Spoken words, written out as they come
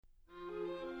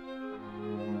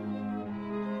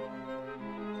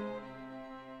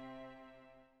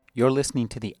You're listening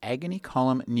to the Agony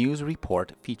Column News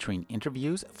Report featuring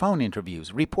interviews, phone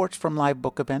interviews, reports from live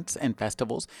book events and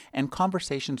festivals, and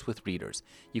conversations with readers.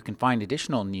 You can find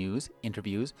additional news,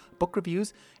 interviews, book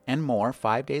reviews, and more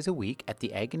 5 days a week at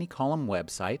the Agony Column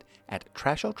website at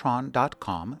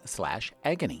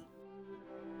trashotron.com/agony.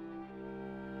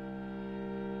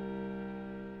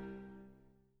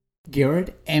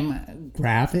 Garrett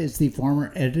Graff is the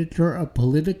former editor of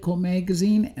Political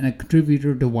Magazine and a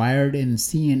contributor to Wired and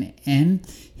CNN.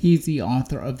 He's the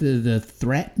author of The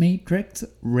Threat Matrix,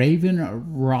 Raven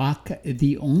Rock,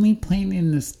 The Only Plane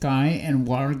in the Sky, and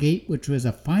Watergate, which was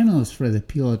a finalist for the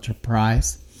Pulitzer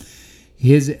Prize.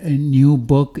 His new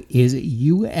book is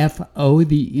UFO,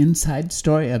 the inside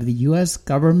story of the U.S.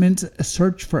 government's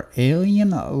search for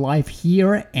alien life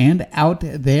here and out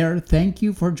there. Thank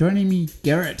you for joining me,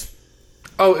 Garrett.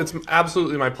 Oh, it's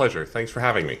absolutely my pleasure. Thanks for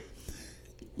having me.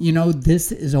 You know,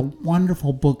 this is a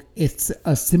wonderful book. It's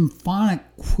a symphonic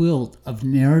quilt of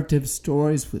narrative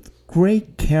stories with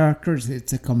great characters.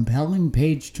 It's a compelling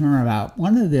page turner about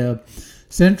one of the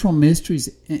central mysteries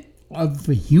of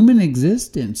human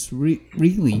existence,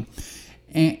 really.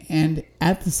 And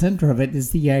at the center of it is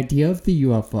the idea of the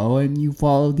UFO, and you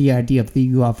follow the idea of the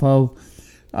UFO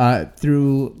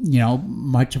through,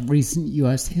 much of recent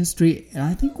U.S. history. And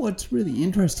I think what's really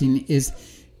interesting is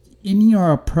in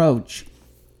your approach,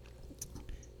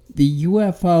 the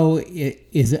UFO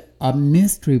is a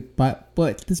mystery, but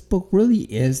what this book really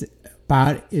is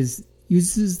about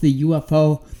uses the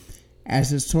UFO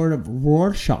as a sort of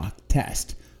Rorschach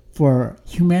test for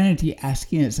humanity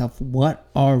asking itself, what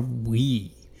are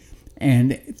we?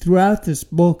 And throughout this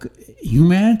book,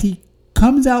 humanity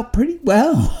comes out pretty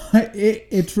well.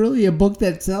 It's really a book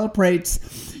that celebrates,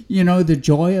 the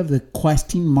joy of the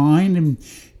questing mind and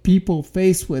people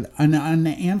faced with an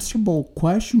unanswerable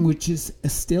question, which is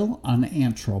still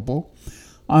unanswerable,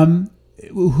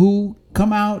 who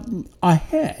come out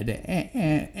ahead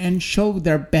and show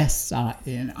their best side.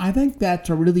 And I think that's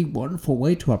a really wonderful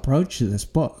way to approach this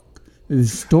book,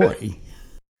 this story.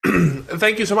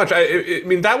 Thank you so much. I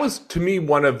mean, that was, to me,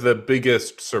 one of the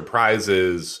biggest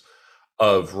surprises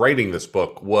of writing this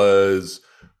book was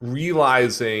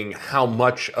realizing how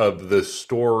much of the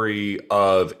story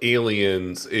of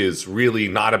aliens is really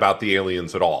not about the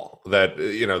aliens at all. That,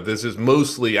 this is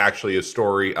mostly actually a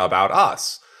story about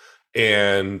us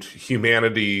and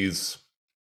humanity's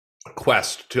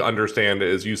quest to understand,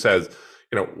 as you said,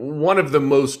 one of the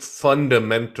most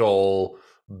fundamental,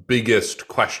 biggest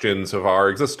questions of our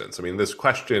existence. I mean, this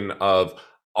question of,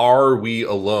 are we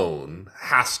alone,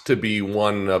 has to be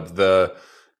one of the,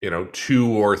 2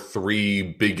 or 3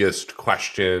 biggest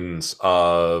questions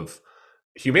of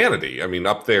humanity. I mean,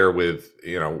 up there with,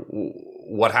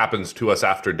 what happens to us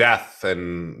after death,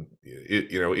 and,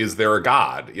 is there a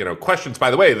God? Questions,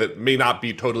 by the way, that may not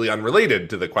be totally unrelated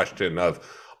to the question of,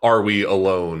 are we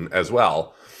alone as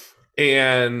well?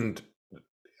 And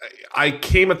I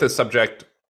came at this subject,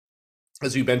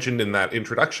 as you mentioned in that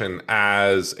introduction,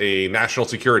 as a national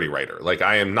security writer. Like,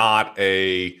 I am not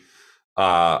a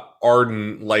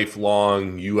ardent,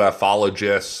 lifelong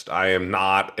ufologist. I am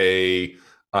not I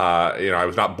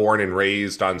was not born and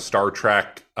raised on Star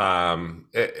Trek. To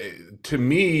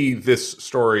me, this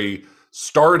story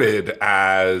started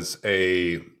as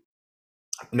a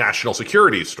national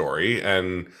security story,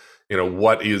 and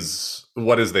what is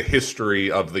the history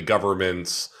of the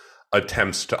government's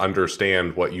attempts to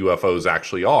understand what UFOs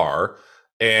actually are.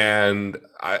 And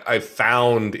I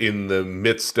found in the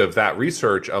midst of that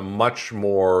research a much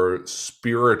more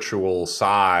spiritual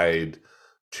side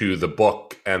to the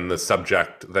book and the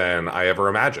subject than I ever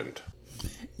imagined.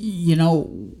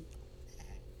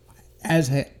 As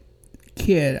a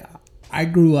kid, I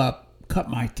grew up, cut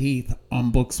my teeth on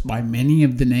books by many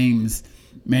of the names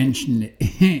mentioned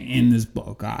in this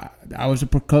book. I was a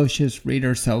precocious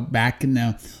reader, so back in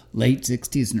the late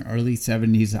 60s and early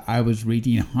 70s, I was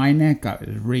reading Hynek, I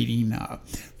was reading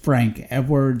Frank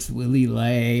Edwards, Willie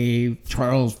Lay,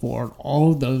 Charles Ford.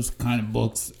 All of those kind of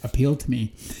books appealed to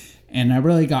me. And I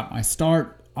really got my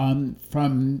start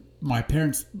from my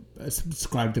parents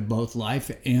subscribed to both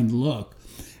Life and Look.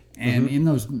 And in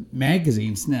those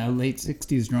magazines in the late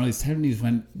 60s and early 70s,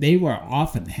 when they were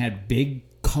often had big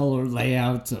color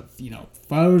layouts of,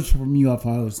 photos from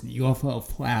UFOs and UFO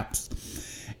flaps.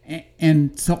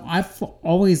 And so I've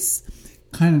always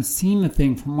kind of seen the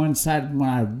thing from one side. And what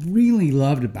I really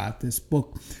loved about this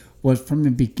book was from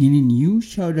the beginning, you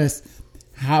showed us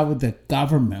how the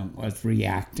government was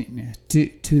reacting to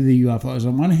the UFOs.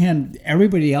 On one hand,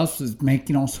 everybody else was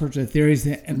making all sorts of theories,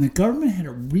 and the government had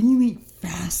a really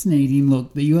fascinating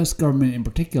look. The U.S. government in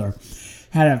particular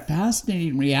had a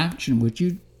fascinating reaction, which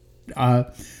you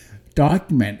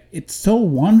document. It's so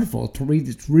wonderful to read.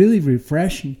 It's really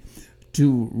refreshing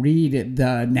to read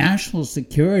the national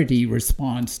security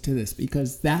response to this,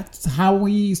 because that's how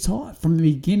we saw it from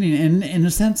the beginning, and in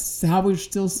a sense, how we're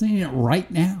still seeing it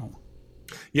right now.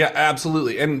 Yeah,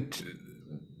 absolutely. And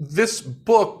this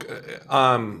book,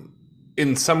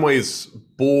 in some ways,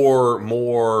 bore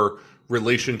more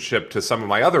relationship to some of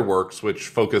my other works, which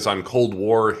focus on Cold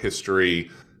War history,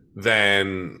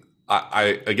 than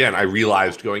I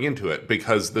realized going into it,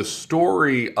 because the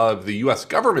story of the U.S.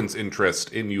 government's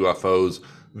interest in UFOs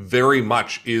very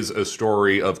much is a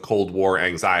story of Cold War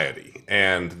anxiety,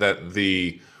 and that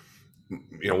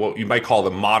what you might call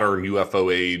the modern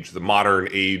UFO age, the modern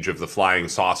age of the flying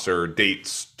saucer,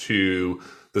 dates to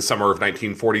the summer of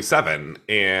 1947,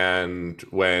 and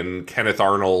when Kenneth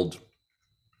Arnold,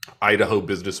 Idaho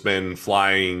businessman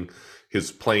flying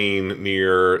his plane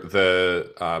near the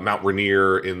Mount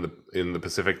Rainier in the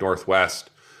Pacific Northwest,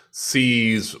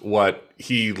 sees what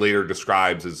he later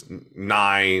describes as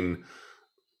 9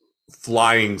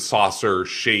 flying saucer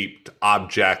shaped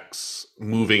objects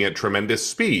moving at tremendous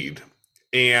speed.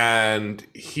 And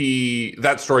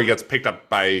that story gets picked up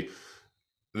by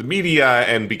the media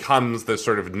and becomes this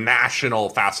sort of national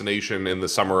fascination in the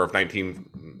summer of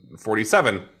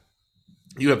 1947.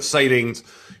 You have sightings,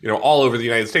 all over the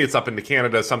United States, up into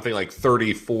Canada. Something like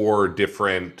 34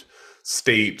 different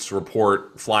states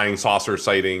report flying saucer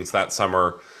sightings that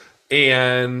summer.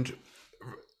 And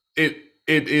it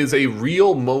is a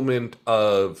real moment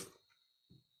of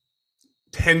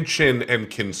tension and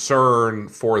concern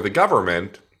for the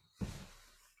government,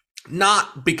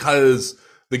 not because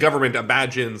the government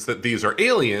imagines that these are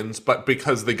aliens, but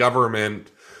because the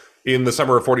government in the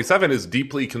summer of 47 is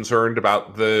deeply concerned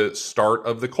about the start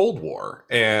of the Cold War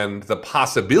and the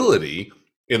possibility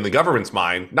in the government's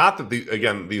mind, not that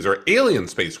these are alien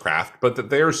spacecraft, but that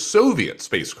they are Soviet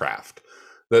spacecraft,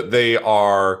 that they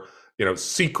are,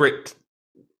 secret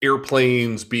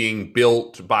airplanes being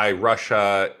built by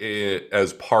Russia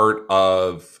as part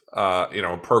of,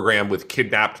 a program with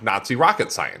kidnapped Nazi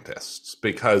rocket scientists.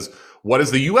 Because what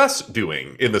is the U.S.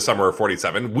 doing in the summer of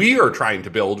 47? We are trying to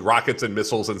build rockets and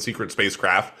missiles and secret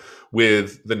spacecraft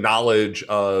with the knowledge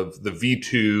of the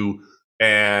V2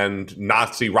 and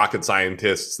Nazi rocket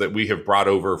scientists that we have brought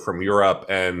over from Europe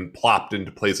and plopped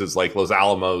into places like Los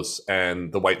Alamos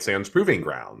and the White Sands Proving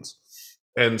Grounds.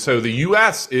 And so the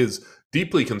U.S. is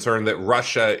deeply concerned that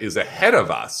Russia is ahead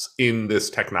of us in this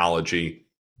technology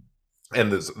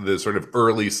and the sort of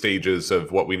early stages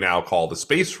of what we now call the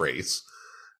space race.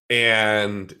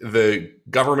 And the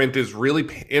government is really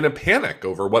in a panic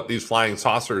over what these flying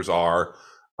saucers are.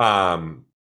 That's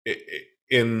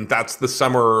the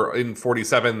summer in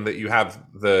 47 that you have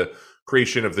the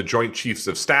creation of the Joint Chiefs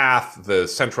of Staff, the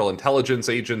Central Intelligence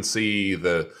Agency,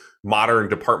 the modern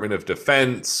Department of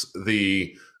Defense,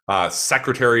 the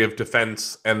Secretary of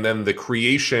Defense, and then the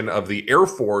creation of the Air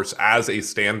Force as a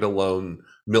standalone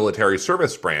military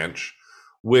service branch,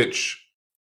 which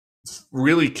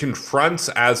really confronts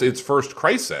as its first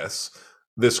crisis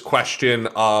this question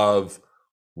of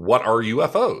what are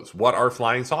UFOs? What are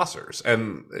flying saucers?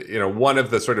 And, one of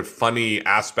the sort of funny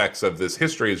aspects of this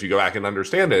history as you go back and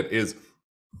understand it is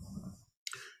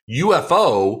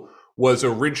UFO was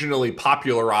originally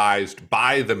popularized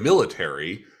by the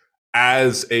military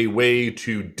as a way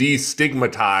to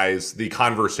destigmatize the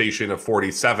conversation of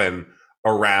 47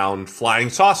 around flying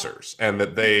saucers, and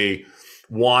that they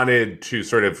wanted to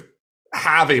sort of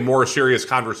have a more serious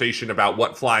conversation about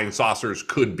what flying saucers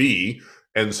could be,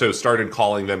 and so started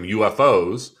calling them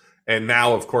UFOs. And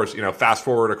now, of course, fast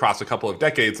forward across a couple of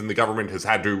decades, and the government has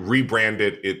had to rebrand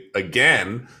it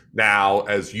again now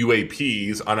as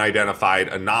UAPs, unidentified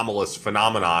anomalous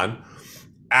phenomenon,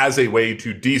 as a way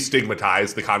to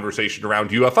destigmatize the conversation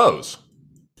around UFOs.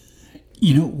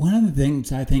 One of the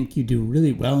things I think you do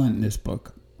really well in this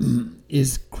book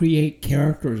is create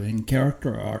characters and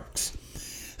character arcs.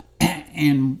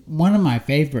 And one of my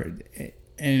favorite,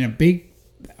 and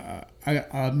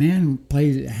a man who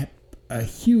plays a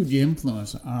huge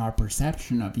influence on our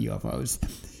perception of UFOs,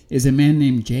 is a man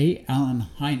named J. Allen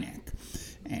Hynek.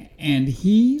 And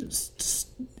his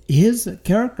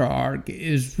character arc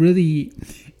is really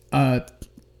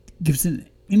gives an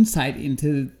insight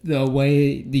into the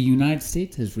way the United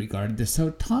States has regarded this.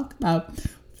 So talk about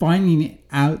finding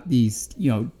out these,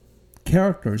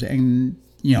 characters and,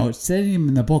 setting them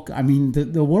in the book. I mean,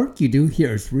 the work you do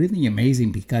here is really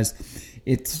amazing, because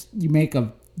you make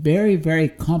a very, very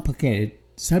complicated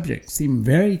subject seem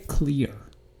very clear.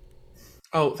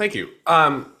 Oh, thank you.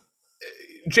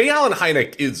 J. Allen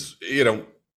Hynek is,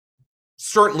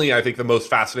 certainly, I think, the most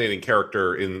fascinating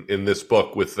character in this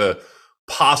book, with the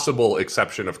possible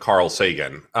exception of Carl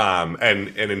Sagan. And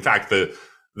in fact,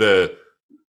 the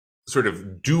sort of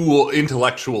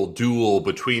intellectual duel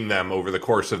between them over the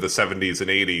course of the 70s and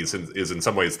 80s is in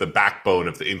some ways the backbone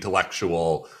of the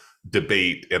intellectual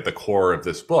debate at the core of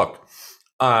this book.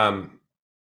 And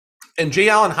J.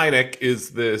 Allen Hynek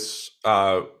is this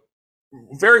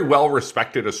very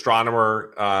well-respected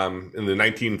astronomer in the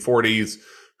 1940s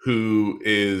who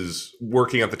is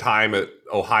working at the time at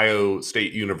Ohio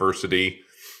State University.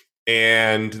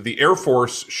 And the Air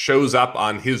Force shows up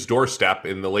on his doorstep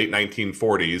in the late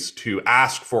 1940s to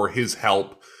ask for his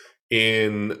help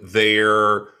in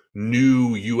their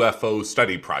new UFO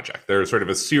study project. There's sort of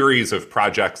a series of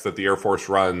projects that the Air Force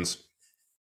runs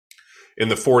in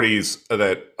the 40s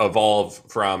that evolve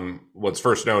from what's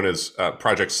first known as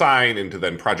Project Sign into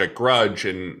then Project Grudge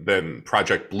and then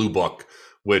Project Blue Book,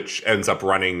 which ends up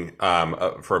running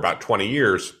for about 20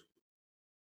 years,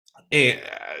 and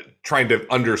trying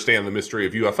to understand the mystery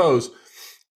of UFOs.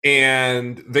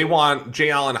 And they want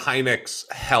J. Allen Hynek's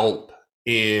help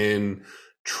in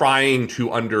trying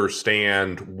to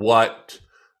understand what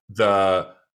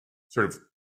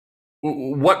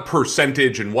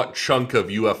percentage and what chunk of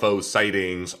UFO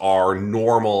sightings are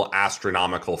normal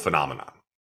astronomical phenomena.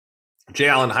 J.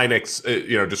 Allen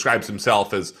Hynek, describes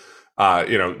himself as,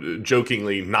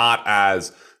 jokingly, not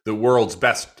as the world's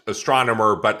best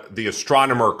astronomer, but the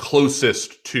astronomer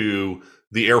closest to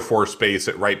the Air Force Base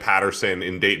at Wright-Patterson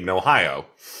in Dayton, Ohio.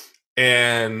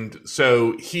 And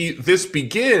so this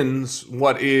begins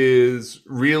what is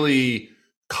really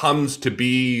comes to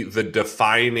be the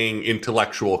defining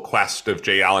intellectual quest of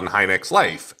J. Allen Hynek's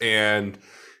life. And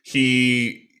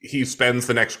he spends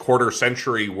the next quarter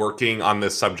century working on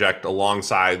this subject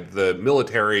alongside the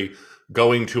military,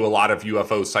 going to a lot of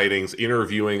UFO sightings,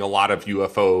 interviewing a lot of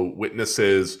UFO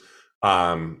witnesses,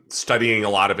 studying a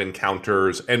lot of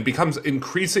encounters, and becomes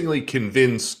increasingly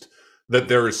convinced that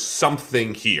there is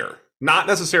something here. Not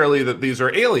necessarily that these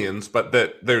are aliens, but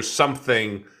that there's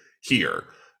something here.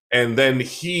 And then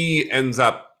he ends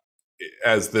up,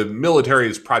 as the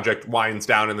military's project winds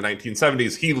down in the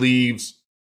 1970s, he leaves,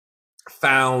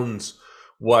 founds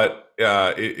what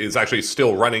is actually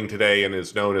still running today and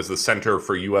is known as the Center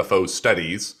for UFO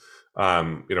Studies,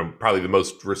 probably the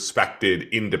most respected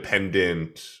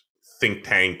independent think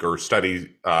tank or study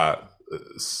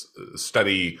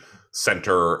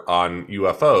center on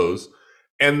UFOs,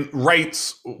 and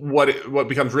writes what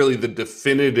becomes really the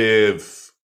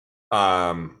definitive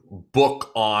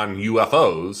book on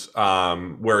UFOs,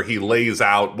 where he lays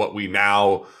out what we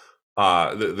now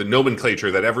the nomenclature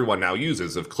that everyone now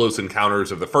uses of close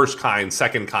encounters of the first kind,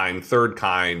 second kind, third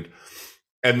kind,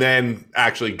 and then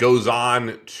actually goes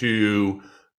on to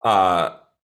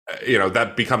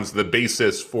that becomes the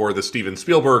basis for the Steven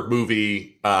Spielberg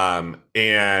movie,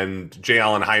 and J.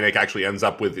 Allen Hynek actually ends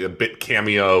up with a bit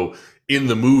cameo in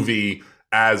the movie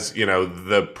as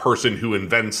the person who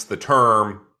invents the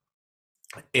term.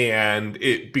 And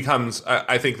it becomes,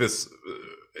 I think, this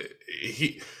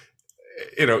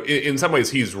in some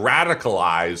ways he's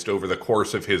radicalized over the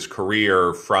course of his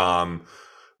career from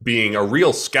being a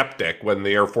real skeptic when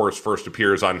the Air Force first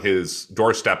appears on his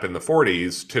doorstep in the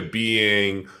 40s to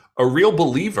being a real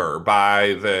believer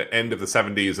by the end of the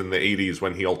 70s and the 80s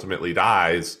when he ultimately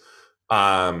dies,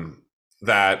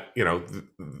 that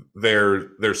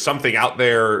there's something out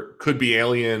there, could be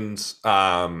aliens,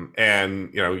 and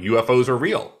UFOs are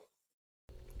real.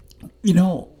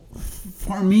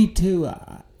 For me too,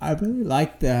 I really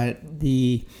like that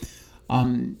the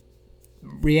early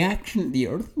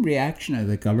reaction of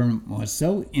the government was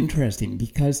so interesting,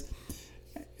 because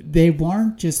they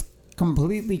weren't just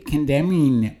completely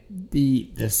condemning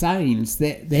the sightings.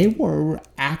 They were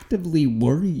actively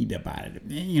worried about it,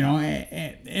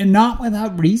 and not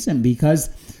without reason, because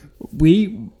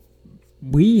we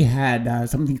had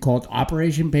something called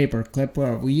Operation Paperclip,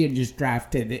 where we had just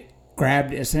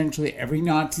grabbed essentially every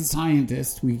Nazi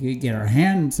scientist we could get our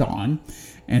hands on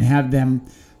and have them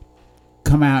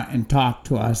come out and talk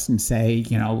to us and say,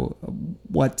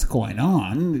 what's going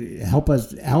on? Help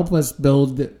us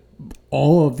build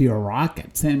all of your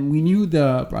rockets. And we knew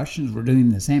the Russians were doing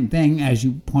the same thing, as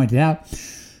you pointed out.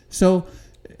 So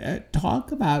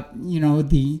talk about,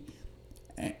 the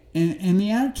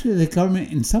attitude of the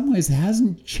government in some ways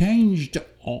hasn't changed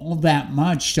all that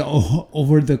much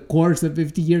over the course of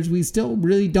 50 years. We still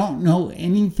really don't know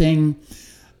anything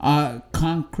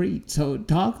concrete. So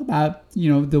talk about,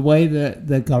 the way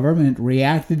the government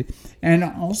reacted, and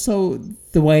also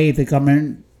the way the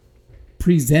government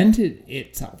presented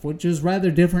itself, which is rather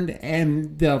different,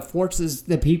 and the forces,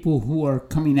 the people who are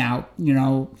coming out,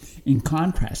 in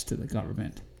contrast to the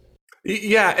government.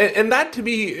 Yeah, and that to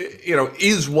me,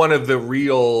 is one of the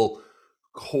real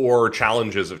core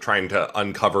challenges of trying to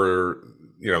uncover,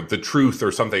 the truth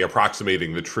or something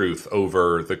approximating the truth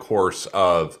over the course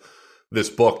of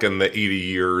this book and the 80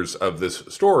 years of this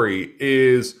story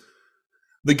is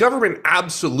the government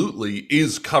absolutely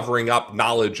is covering up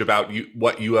knowledge about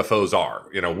what UFOs are,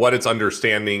 what its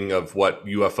understanding of what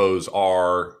UFOs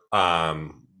are,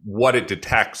 what it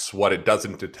detects, what it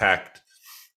doesn't detect.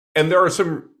 And there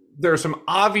are some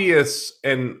obvious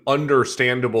and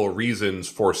understandable reasons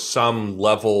for some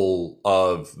level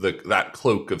of that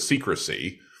cloak of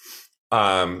secrecy.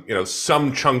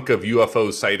 Some chunk of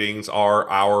UFO sightings are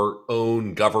our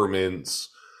own government's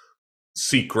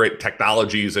secret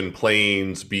technologies and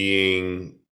planes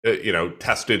being,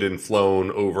 tested and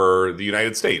flown over the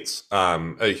United States.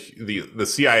 The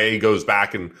CIA goes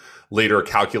back and later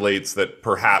calculates that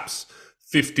perhaps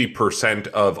 50%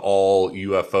 of all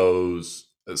UFOs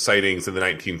sightings in the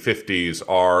 1950s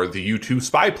are the U-2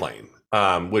 spy plane,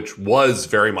 which was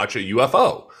very much a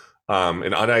UFO,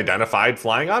 an unidentified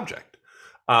flying object.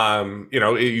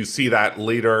 You see that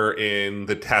later in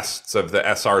the tests of the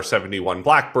SR-71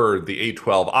 Blackbird, the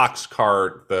A-12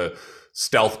 Oxcart, the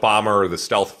stealth bomber, the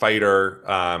stealth fighter,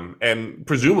 and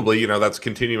presumably, that's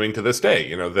continuing to this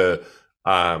day. The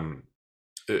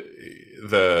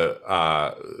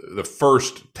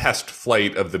first test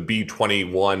flight of the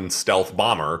B-21 stealth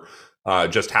bomber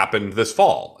just happened this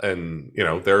fall, and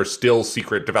there are still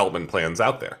secret development plans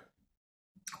out there.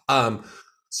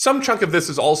 Some chunk of this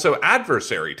is also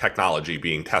adversary technology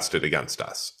being tested against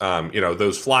us.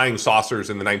 Those flying saucers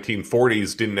in the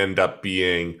 1940s didn't end up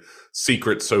being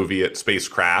secret Soviet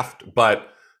spacecraft, but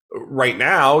right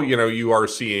now, you are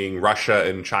seeing Russia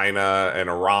and China and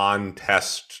Iran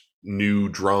test new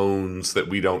drones that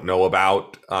we don't know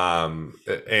about. The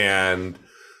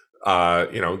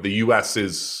U.S.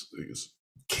 is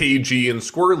cagey and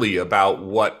squirrely about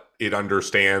what it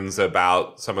understands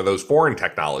about some of those foreign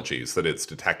technologies that it's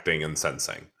detecting and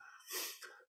sensing.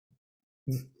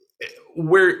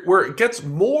 Where it gets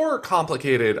more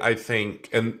complicated, I think,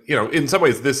 and in some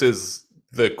ways this is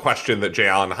the question that J.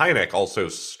 Allen Hynek also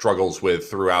struggles with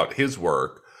throughout his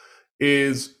work,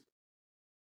 is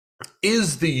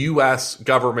the U.S.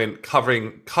 government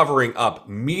covering up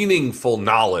meaningful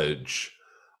knowledge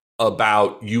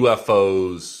about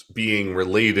UFOs being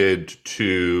related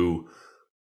to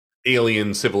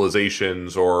alien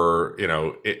civilizations or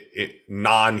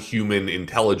non-human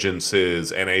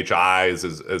intelligences, NHIs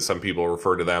as some people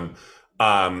refer to them,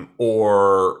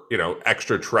 or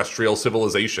extraterrestrial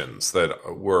civilizations that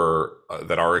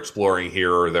are exploring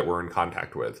here or that we're in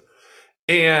contact with.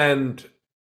 And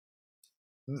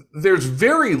there's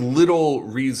very little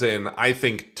reason, I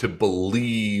think, to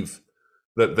believe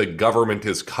that the government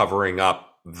is covering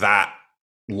up that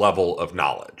level of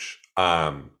knowledge.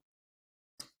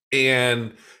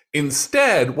 And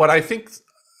instead, what I think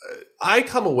I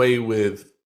come away with,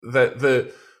 that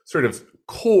the sort of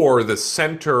core, the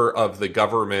center of the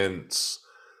government's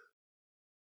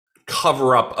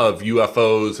cover-up of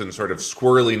UFOs and sort of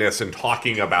squirreliness and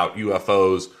talking about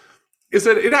UFOs, is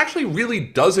that it actually really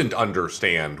doesn't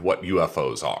understand what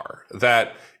UFOs are.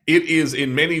 That it is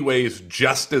in many ways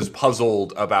just as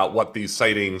puzzled about what these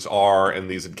sightings are and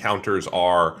these encounters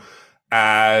are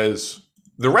as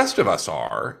the rest of us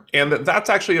are, and that's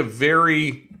actually a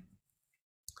very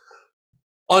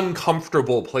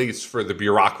uncomfortable place for the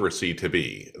bureaucracy to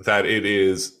be. That it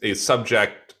is a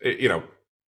subject,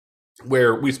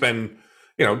 where we spend,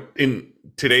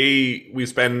 today we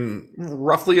spend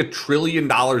roughly $1 trillion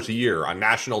a year on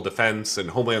national defense and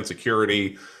homeland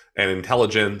security and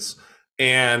intelligence,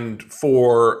 and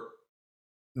for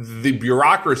the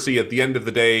bureaucracy at the end of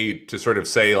the day to sort of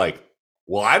say like,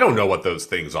 well, I don't know what those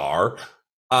things are.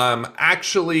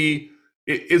 Actually,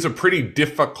 it is a pretty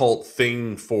difficult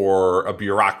thing for a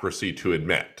bureaucracy to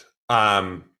admit.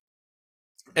 And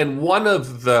one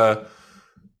of the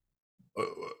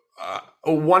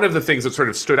things that sort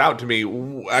of stood out to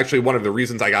me, actually one of the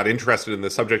reasons I got interested in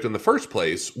this subject in the first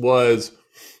place, was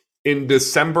in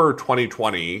December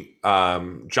 2020,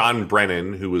 John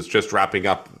Brennan, who was just wrapping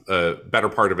up a better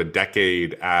part of a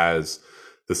decade as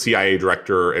the CIA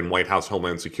director and White House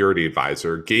Homeland Security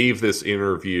advisor, gave this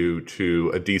interview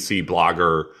to a DC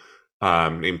blogger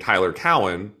named Tyler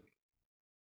Cowen,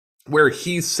 where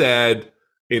he said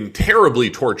in terribly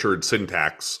tortured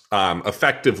syntax,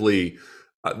 effectively,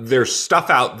 there's stuff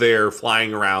out there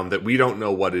flying around that we don't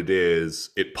know what it is.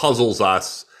 It puzzles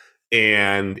us.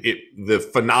 and the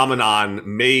phenomenon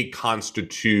may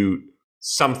constitute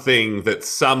something that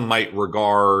some might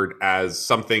regard as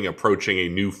something approaching a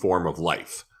new form of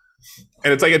life.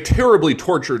 And it's like a terribly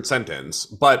tortured sentence,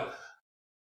 but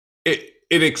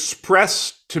it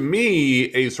expressed to me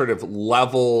a sort of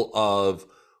level of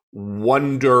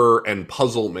wonder and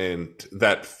puzzlement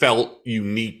that felt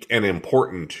unique and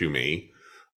important to me.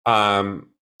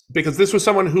 Because this was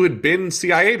someone who had been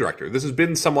CIA director. This has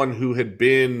been someone who had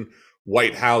been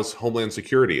White House Homeland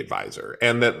Security advisor.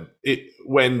 And that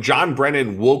when John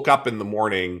Brennan woke up in the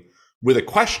morning with a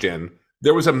question,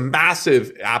 there was a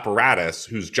massive apparatus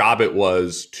whose job it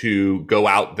was to go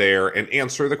out there and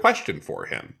answer the question for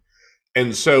him.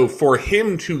 And so for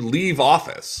him to leave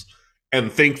office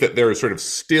and think that there is sort of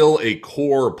still a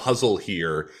core puzzle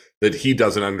here that he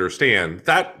doesn't understand,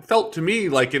 that felt to me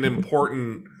like an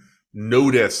important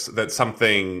notice that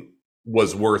something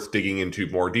was worth digging into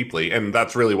more deeply. And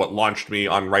that's really what launched me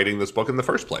on writing this book in the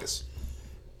first place.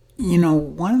 You know,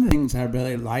 one of the things I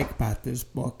really like about this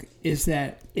book is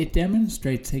that it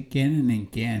demonstrates again and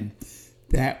again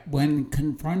that when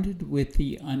confronted with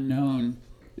the unknown,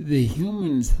 the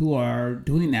humans who are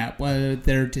doing that, whether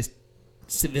they're just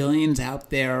civilians out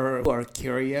there who are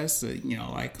curious, you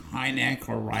know, like Hynek,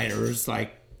 or writers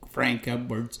like Frank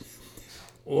Edwards,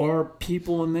 or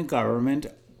people in the government,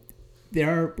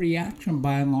 their reaction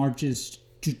by and large is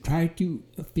to try to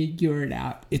figure it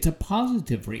out. It's a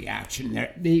positive reaction.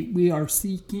 We are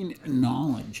seeking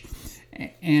knowledge.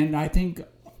 And I think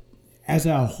as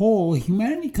a whole,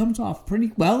 humanity comes off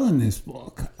pretty well in this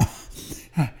book.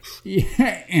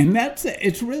 Yeah, and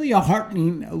it's really a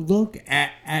heartening look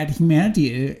at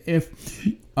humanity. If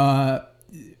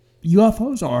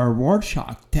UFOs are a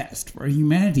Rorschach test for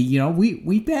humanity, you know,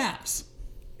 we pass.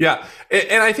 Yeah,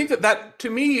 and I think that to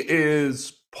me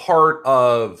is part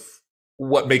of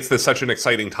what makes this such an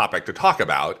exciting topic to talk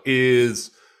about,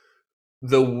 is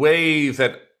the way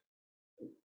that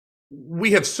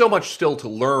we have so much still to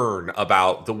learn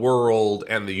about the world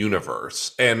and the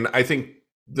universe. And I think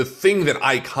the thing that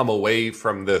I come away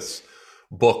from this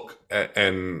book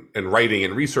and writing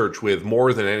and research with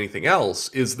more than anything else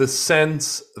is the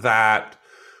sense that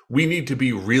we need to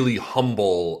be really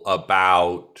humble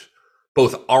about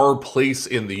both our place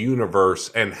in the universe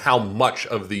and how much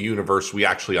of the universe we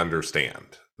actually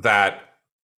understand. That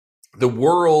the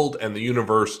world and the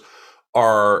universe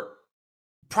are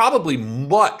probably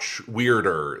much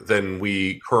weirder than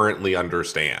we currently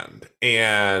understand.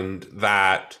 And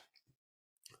that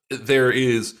there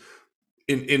is,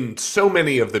 in so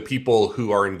many of the people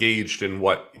who are engaged in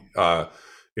what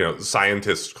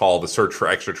scientists call the search for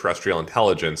extraterrestrial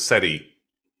intelligence, SETI,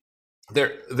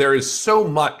 there is so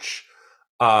much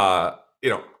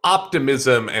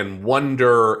optimism and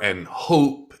wonder and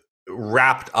hope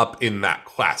wrapped up in that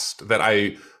quest that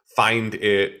I find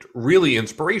it really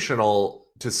inspirational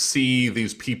to see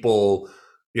these people,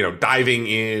 diving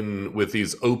in with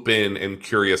these open and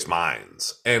curious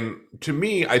minds. And to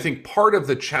me, I think part of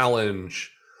the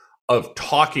challenge of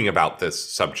talking about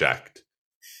this subject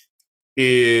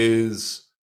is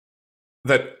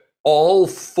that all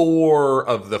four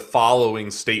of the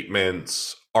following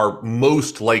statements are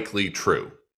most likely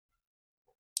true.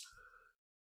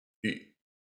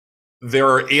 There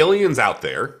are aliens out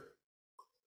there.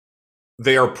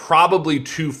 They are probably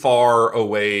too far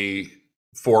away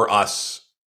for us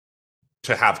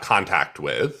to have contact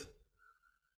with.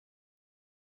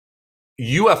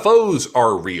 UFOs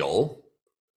are real,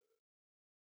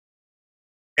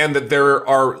 and that there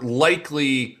are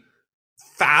likely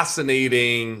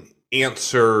fascinating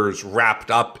answers wrapped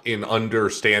up in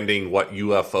understanding what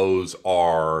UFOs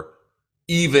are,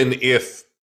 even if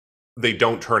they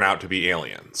don't turn out to be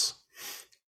aliens.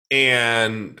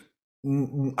 And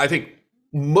I think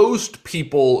most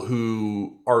people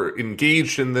who are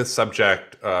engaged in this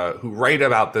subject, who write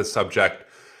about this subject,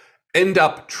 end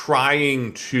up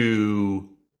trying to,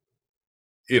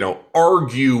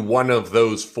 argue one of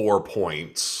those 4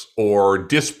 points, or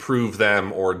disprove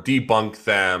them, or debunk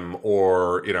them,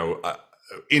 or,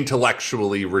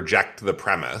 intellectually reject the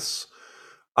premise.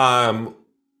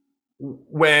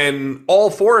 When all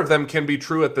 4 of them can be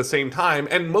true at the same time,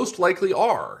 and most likely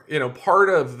are. Part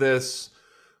of this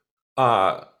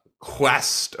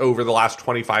quest over the last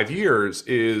 25 years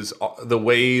is the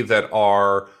way that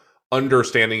our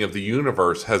understanding of the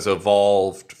universe has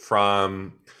evolved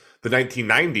from the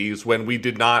 1990s, when we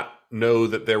did not know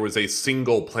that there was a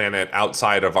single planet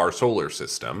outside of our solar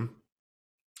system,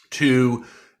 to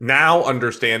now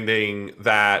understanding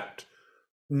that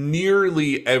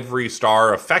nearly every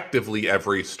star, effectively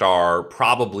every star,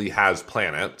 probably has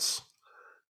planets,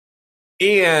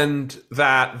 and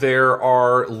that there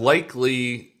are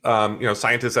likely,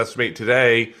 scientists estimate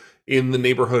today, in the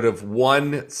neighborhood of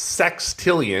 1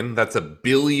 sextillion, that's 1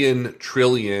 billion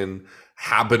trillion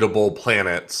habitable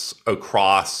planets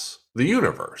across the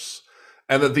universe.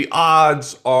 And that the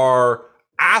odds are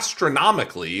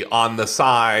astronomically on the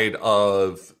side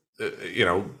of,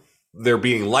 there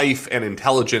being life and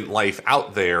intelligent life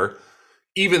out there,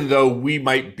 even though we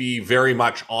might be very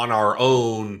much on our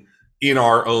own in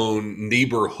our own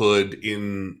neighborhood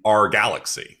in our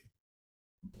galaxy.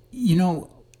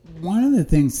 One of the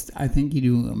things I think you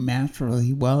do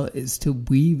masterfully well is to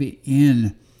weave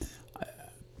in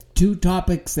two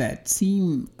topics that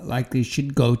seem like they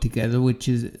should go together, which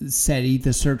is SETI,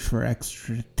 the search for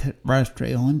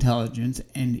extraterrestrial intelligence,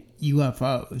 and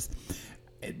UFOs.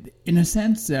 In a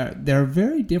sense, they're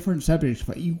very different subjects,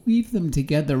 but you weave them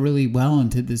together really well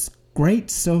into this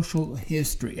great social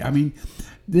history. I mean,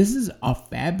 this is a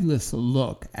fabulous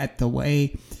look at the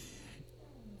way,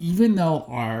 even though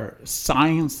our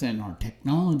science and our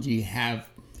technology have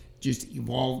just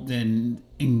evolved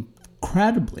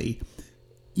incredibly,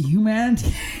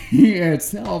 humanity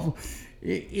itself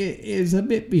is a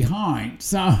bit behind.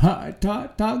 So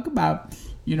talk about,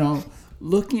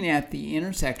 looking at the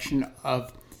intersection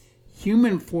of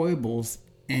human foibles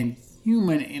and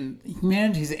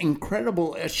humanity's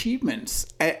incredible achievements.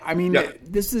 I mean,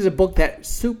 This is a book that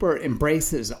super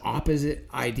embraces opposite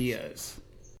ideas.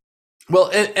 Well,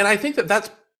 and I think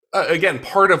that's, again,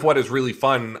 part of what is really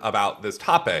fun about this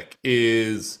topic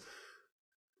is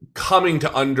coming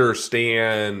to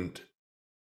understand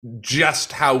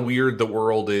just how weird the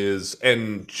world is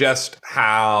and just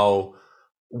how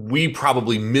we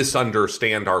probably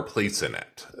misunderstand our place in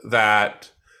it. That,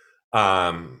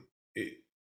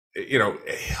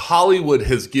 Hollywood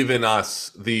has given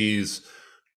us these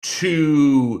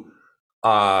two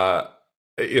or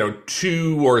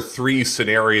three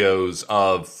scenarios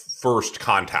of first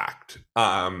contact.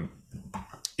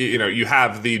 You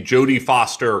have the Jodie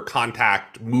Foster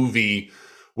Contact movie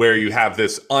where you have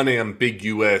this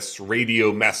unambiguous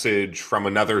radio message from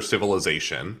another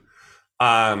civilization.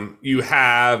 You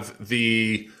have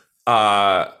the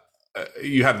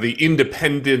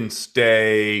Independence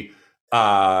Day,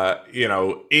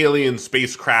 alien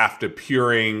spacecraft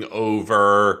appearing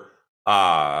over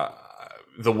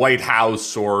the White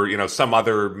House or, some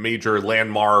other major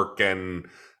landmark and,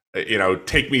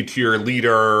 take me to your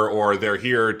leader, or they're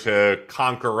here to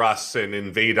conquer us and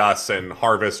invade us and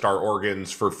harvest our organs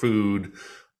for food.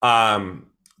 And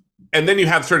then you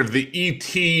have sort of the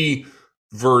ET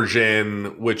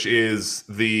version, which is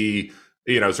the,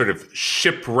 sort of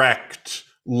shipwrecked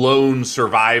lone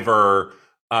survivor,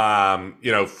 from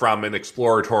an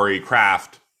exploratory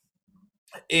craft.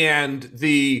 And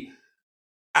the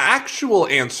actual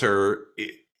answer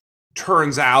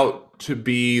turns out to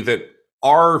be that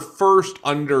our first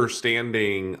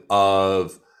understanding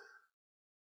of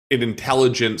an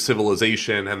intelligent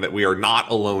civilization and that we are not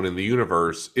alone in the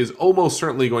universe is almost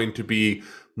certainly going to be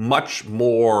much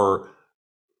more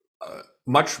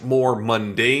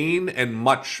mundane and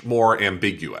much more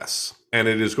ambiguous. And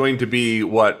it is going to be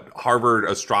what Harvard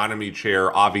astronomy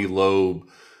chair Avi Loeb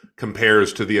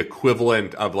compares to the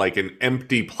equivalent of like an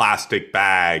empty plastic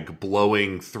bag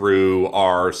blowing through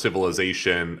our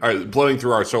civilization, or blowing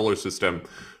through our solar system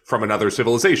from another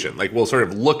civilization. Like, we'll sort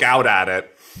of look out at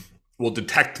it, we'll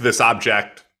detect this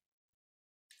object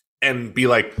and be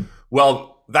like,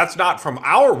 well, that's not from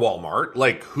our Walmart.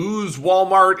 Like, whose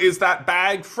Walmart is that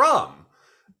bag from?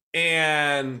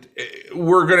 And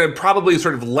we're going to probably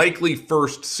sort of likely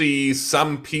first see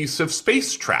some piece of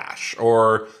space trash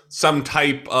or some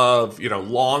type of,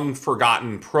 long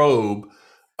forgotten probe,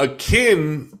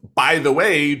 akin, by the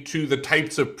way, to the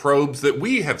types of probes that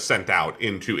we have sent out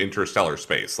into interstellar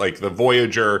space, like the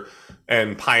Voyager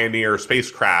and Pioneer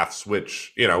spacecrafts,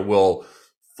 which, will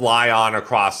fly on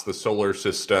across the solar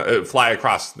system, fly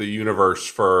across the universe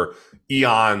for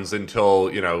eons until,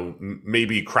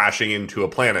 maybe crashing into a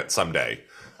planet someday.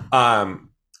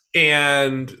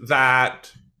 And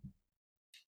that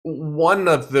one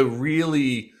of the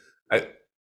really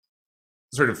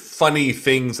sort of funny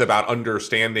things about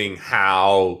understanding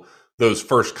how those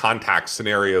first contact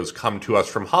scenarios come to us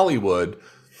from Hollywood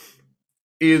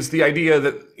is the idea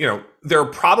that, there are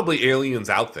probably aliens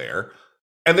out there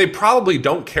and they probably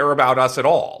don't care about us at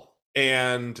all.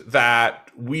 And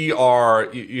that you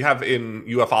have in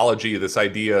ufology this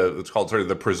idea that's called sort of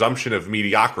the presumption of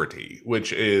mediocrity,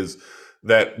 which is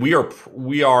that we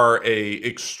are a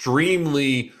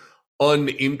extremely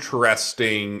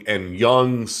uninteresting and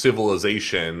young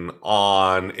civilization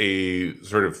on a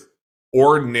sort of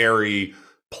ordinary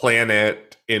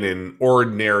planet in an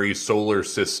ordinary solar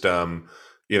system,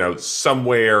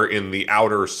 somewhere in the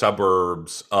outer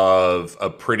suburbs of a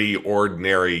pretty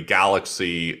ordinary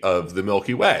galaxy of the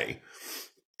Milky Way.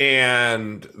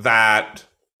 And that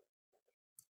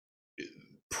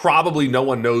probably no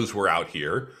one knows we're out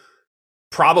here.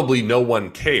 Probably no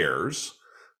one cares.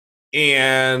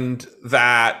 And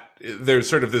that there's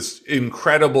sort of this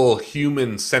incredible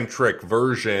human-centric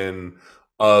version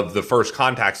of the first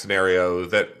contact scenario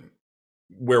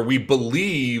where we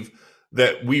believe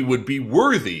that we would be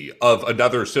worthy of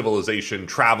another civilization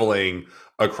traveling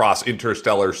across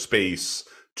interstellar space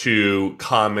to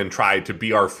come and try to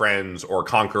be our friends or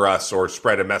conquer us or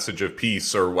spread a message of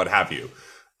peace or what have you.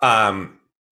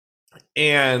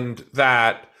 And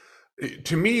that,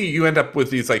 to me, you end up with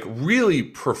these like really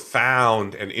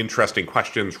profound and interesting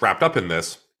questions wrapped up in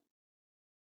this.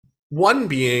 One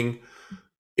being,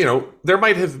 there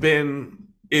might have been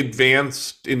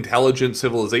advanced intelligent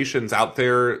civilizations out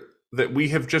there that we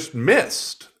have just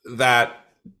missed, that,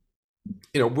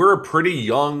 we're a pretty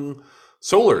young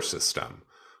solar system.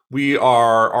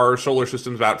 Our solar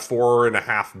system's about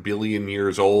 4.5 billion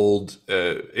years old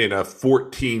in a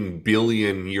 14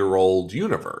 billion year old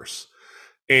universe.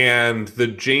 And the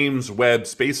James Webb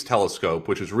Space Telescope,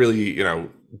 which is really,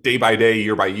 day by day,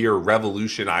 year by year,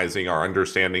 revolutionizing our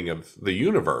understanding of the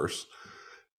universe,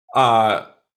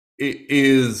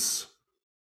 it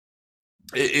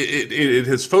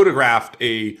has photographed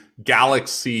a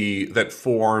galaxy that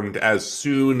formed as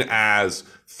soon as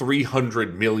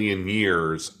 300 million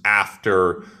years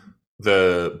after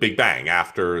the Big Bang,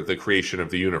 after the creation of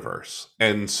the universe.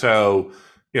 And so,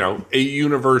 a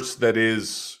universe that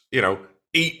is,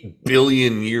 8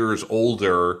 billion years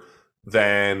older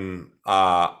than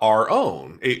our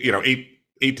own, 8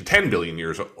 to 10 billion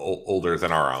years older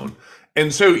than our own.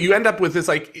 And so you end up with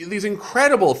these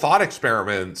incredible thought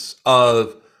experiments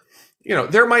of,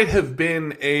 there might have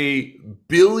been a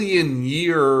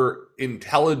billion-year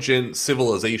intelligent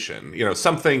civilization,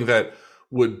 something that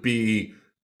would be,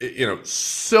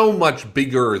 so much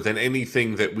bigger than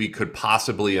anything that we could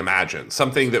possibly imagine,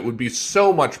 something that would be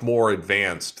so much more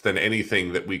advanced than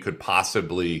anything that we could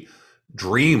possibly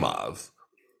dream of,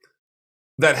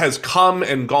 that has come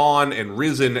and gone and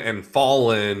risen and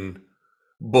fallen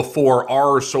before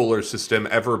our solar system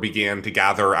ever began to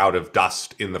gather out of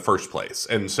dust in the first place.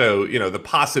 And so, the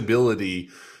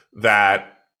possibility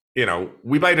that,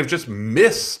 we might have just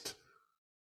missed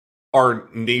our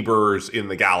neighbors in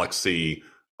the galaxy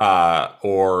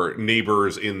or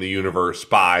neighbors in the universe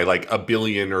by like a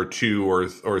billion or 2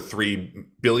 or 3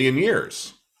 billion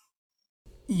years.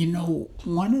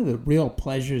 One of the real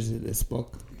pleasures of this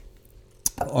book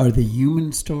are the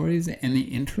human stories and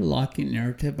the interlocking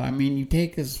narrative. I mean, you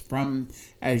take us from,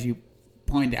 as you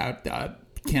point out,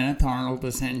 Kenneth Arnold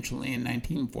essentially in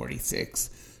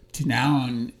 1946 to now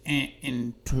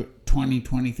in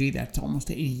 2023. That's almost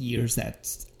 80 years.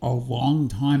 That's a long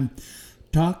time.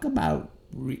 Talk about,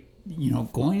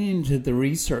 going into the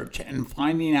research and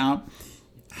finding out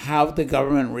how the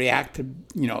government reacted,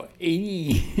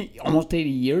 almost 80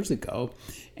 years ago,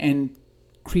 and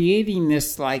creating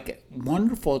this like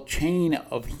wonderful chain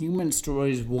of human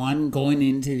stories, one going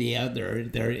into the other.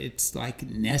 It's like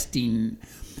nesting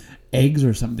eggs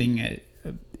or something.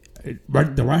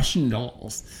 The Russian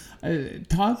dolls.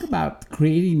 Talk about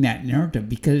creating that narrative,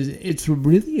 because it's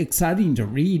really exciting to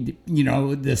read,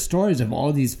 the stories of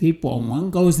all these people, and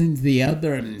one goes into the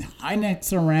other and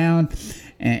Hynek's around.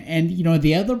 And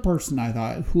the other person I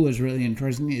thought who was really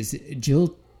interesting is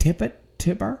Jill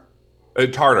Tipper.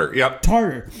 Tartar, yep.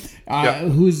 Tartar,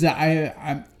 who's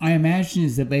I imagine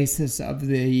is the basis of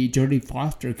the Jodie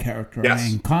Foster character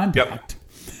in Contact. Yep.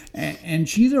 And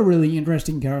she's a really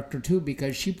interesting character too,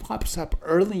 because she pops up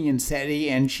early in SETI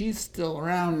and she's still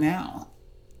around now.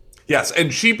 Yes,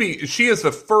 and she is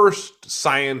the first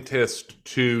scientist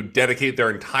to dedicate their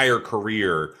entire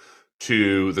career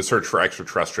to the search for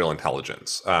extraterrestrial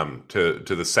intelligence, to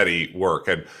the SETI work,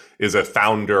 and is a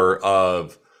founder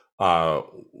of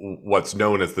what's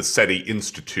known as the SETI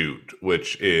Institute,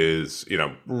 which is,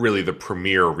 really the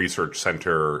premier research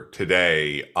center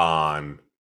today on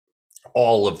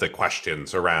all of the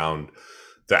questions around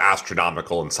the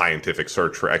astronomical and scientific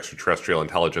search for extraterrestrial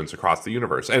intelligence across the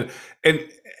universe.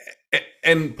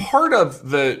 And part of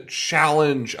the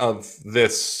challenge of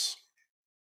this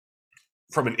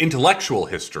from an intellectual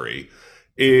history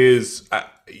is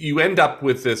you end up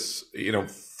with this,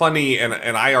 funny and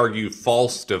I argue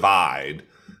false divide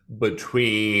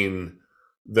between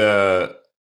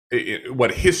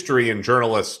what history and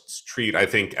journalists treat, I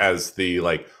think, as the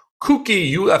like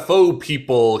kooky UFO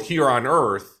people here on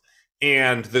Earth,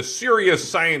 and the serious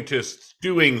scientists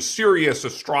doing serious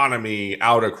astronomy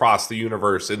out across the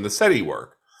universe in the SETI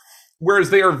work. Whereas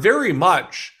they are very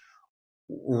much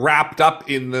wrapped up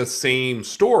in the same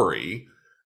story,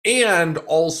 and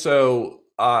also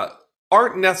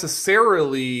aren't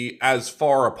necessarily as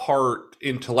far apart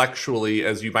intellectually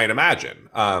as you might imagine.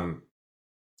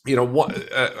 We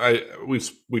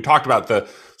talked about the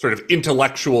sort of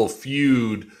intellectual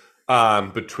feud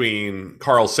between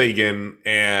Carl Sagan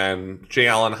and J.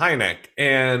 Allen Hynek,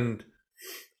 and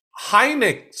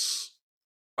Hynek's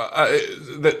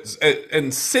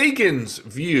and Sagan's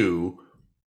view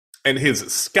and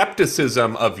his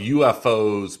skepticism of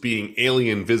UFOs being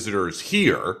alien visitors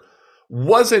here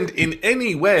wasn't in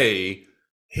any way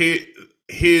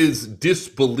his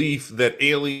disbelief that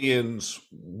aliens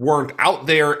weren't out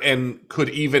there and could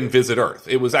even visit Earth.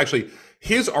 It was actually,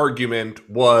 his argument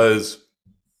was,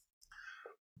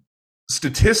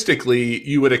 statistically,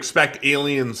 you would expect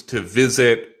aliens to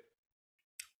visit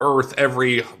Earth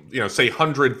every, say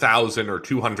 100,000 or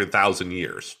 200,000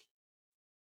 years.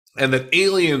 And that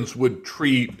aliens would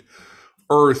treat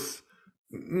Earth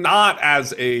not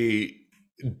as a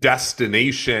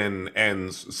destination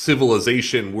and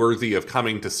civilization worthy of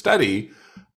coming to study,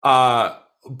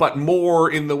 but more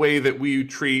in the way that we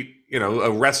treat,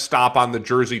 a rest stop on the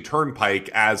Jersey Turnpike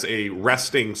as a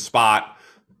resting spot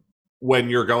when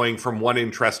you're going from one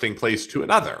interesting place to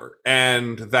another.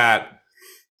 And that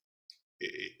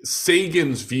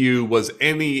Sagan's view was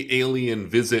any alien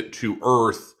visit to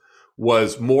Earth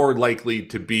was more likely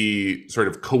to be sort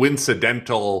of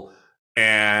coincidental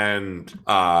and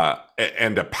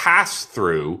a pass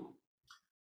through,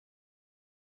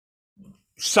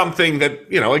 something that,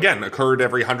 again, occurred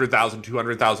every 100,000,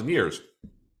 200,000 years.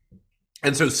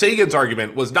 And so Sagan's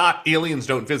argument was not aliens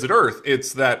don't visit Earth.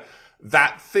 It's that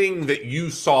thing that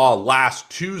you saw last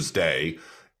Tuesday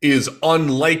is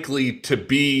unlikely to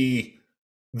be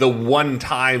the one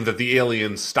time that the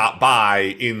aliens stop by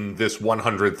in this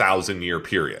 100,000 year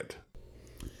period.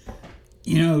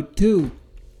 Too,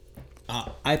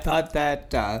 I thought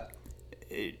that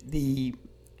the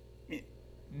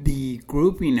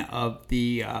grouping of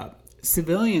the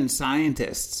civilian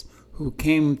scientists who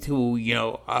came to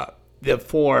the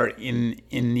fore in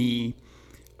the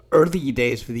early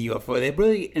days for the UFO, they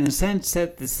really, in a sense,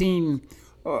 set the scene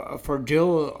for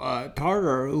Jill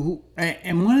Tarter, who,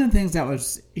 and one of the things that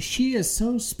was, she is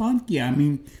so spunky. I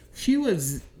mean,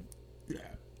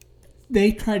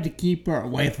 they tried to keep her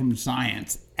away from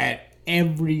science at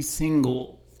every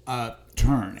single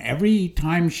turn. Every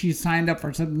time she signed up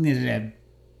for something, they said,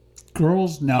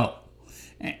 girls, no.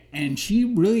 And she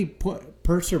really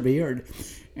persevered.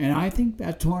 And I think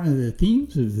that's one of the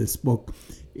themes of this book,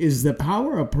 is the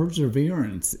power of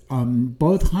perseverance.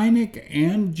 Both Hynek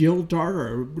and Jill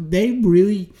Tarter, they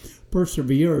really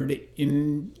persevered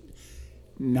in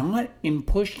not in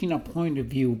pushing a point of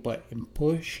view, but in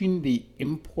pushing the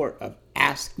import of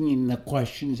asking the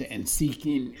questions and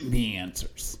seeking the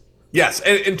answers. Yes,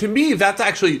 and to me, that's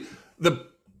actually the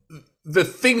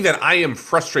thing that I am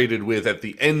frustrated with at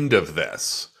the end of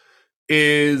this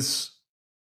is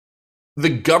the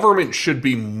government should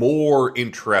be more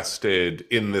interested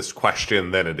in this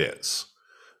question than it is.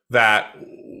 That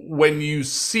when you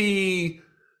see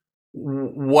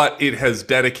what it has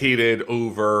dedicated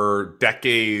over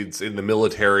decades in the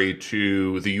military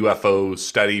to the UFO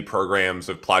study programs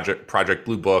of Project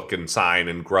Blue Book and Sign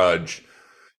and Grudge,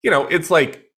 it's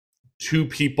like 2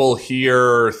 people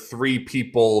here, 3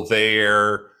 people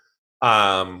there.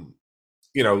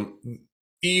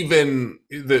 Even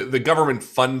the government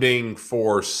funding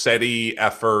for SETI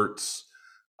efforts,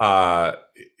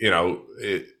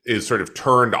 it is sort of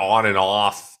turned on and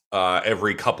off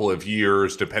every couple of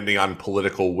years, depending on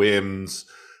political whims.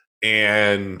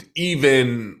 And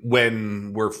even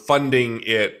when we're funding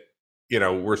it,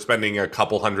 we're spending a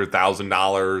couple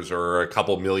 $100,000 or a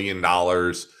couple $1 million,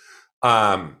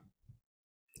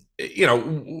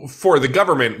 for the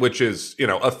government, which is,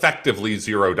 effectively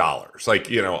 $0. Like,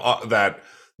 that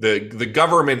the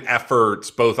government efforts,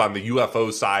 both on the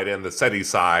UFO side and the SETI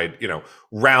side,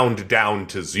 round down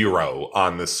to 0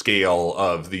 on the scale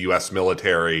of the U.S.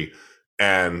 military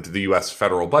and the U.S.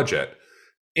 federal budget.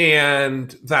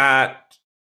 And that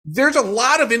there's a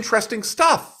lot of interesting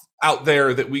stuff out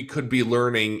there that we could be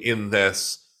learning in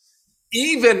this,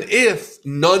 even if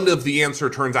none of the answer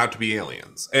turns out to be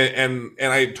aliens. And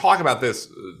I talk about this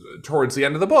towards the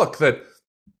end of the book, that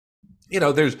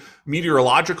there's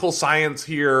meteorological science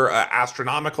here,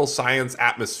 astronomical science,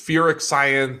 atmospheric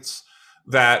science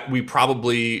that we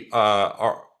probably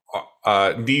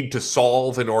need to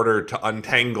solve in order to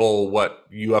untangle what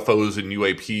UFOs and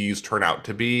UAPs turn out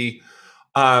to be.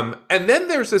 And then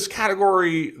there's this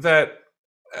category that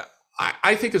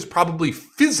I think is probably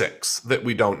physics that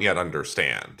we don't yet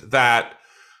understand. That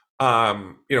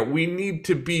we need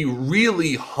to be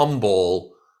really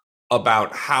humble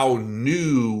about how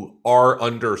new our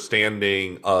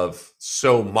understanding of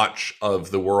so much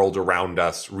of the world around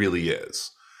us really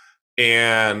is.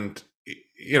 And,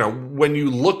 when you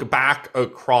look back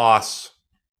across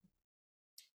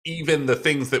even the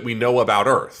things that we know about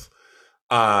Earth,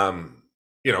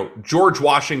 George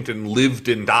Washington lived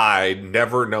and died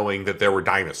never knowing that there were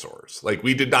dinosaurs. Like,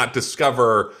 we did not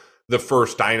discover the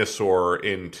first dinosaur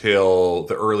until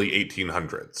the early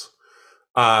 1800s.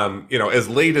 As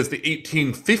late as the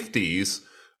 1850s,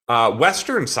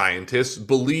 Western scientists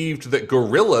believed that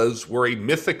gorillas were a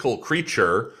mythical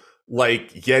creature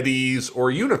like Yetis or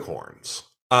unicorns.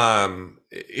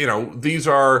 These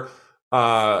are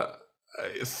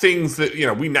things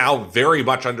that, we now very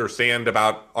much understand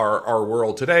about our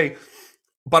world today,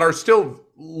 but are still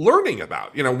learning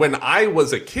about. When I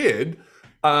was a kid,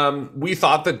 we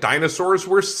thought that dinosaurs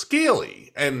were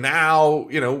scaly. And now,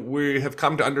 we have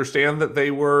come to understand that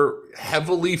they were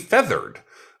heavily feathered.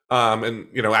 And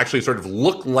actually sort of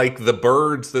look like the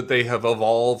birds that they have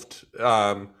evolved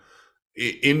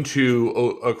into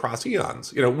across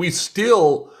eons. We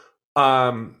still, we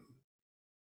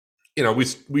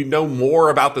know more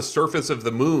about the surface of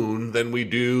the moon than we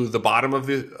do the bottom of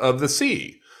the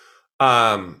sea.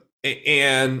 And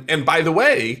by the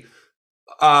way,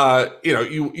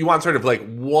 you want sort of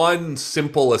like one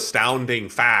simple astounding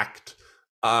fact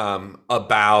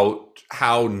about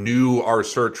how new our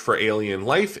search for alien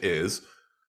life is.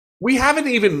 We haven't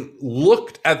even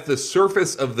looked at the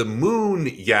surface of the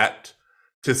moon yet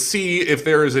to see if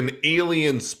there is an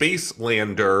alien space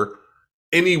lander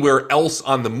anywhere else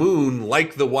on the moon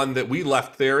like the one that we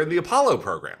left there in the Apollo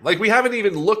program. Like, we haven't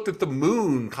even looked at the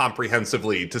moon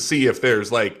comprehensively to see if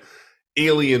there's like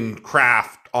alien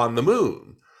craft on the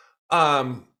moon.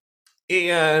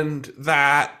 And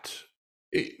that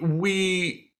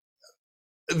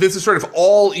this is sort of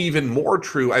all even more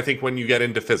true, I think, when you get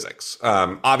into physics.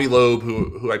 Avi Loeb,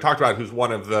 who I talked about, who's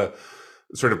one of the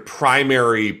sort of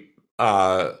primary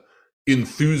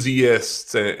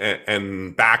enthusiasts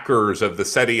and backers of the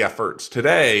SETI efforts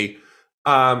today,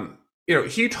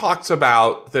 he talks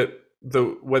about that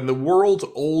when the world's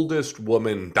oldest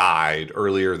woman died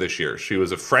earlier this year, she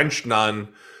was a French nun.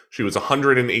 She was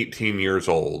 118 years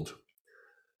old.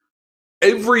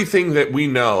 Everything that we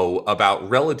know about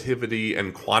relativity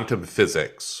and quantum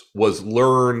physics was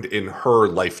learned in her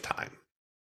lifetime.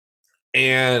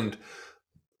 And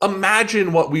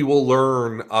imagine what we will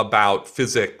learn about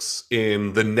physics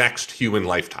in the next human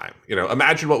lifetime.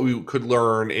 Imagine what we could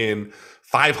learn in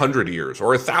 500 years or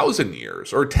 1,000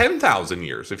 years or 10,000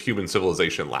 years if human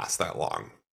civilization lasts that long.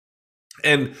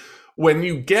 And when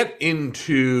you get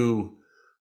into,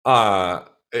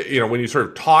 when you sort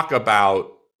of talk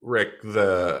about, Rick,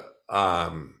 the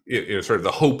sort of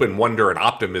the hope and wonder and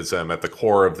optimism at the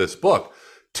core of this book,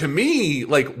 to me,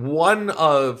 like, one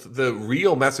of the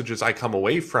real messages I come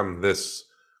away from this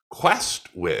quest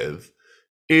with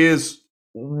is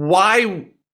why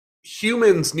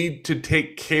humans need to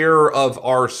take care of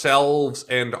ourselves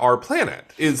and our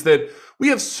planet, is that we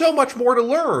have so much more to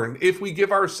learn if we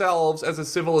give ourselves as a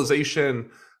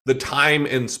civilization the time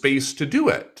and space to do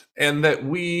it. And that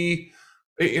we,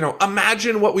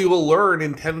 imagine what we will learn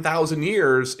in 10,000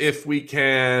 years if we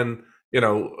can,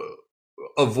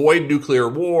 avoid nuclear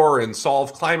war and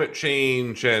solve climate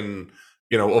change and,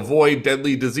 avoid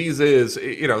deadly diseases.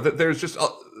 That there's just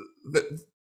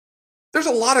there's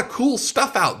a lot of cool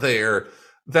stuff out there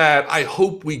that I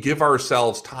hope we give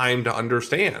ourselves time to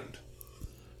understand.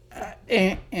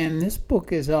 And this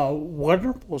book is a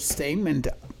wonderful statement.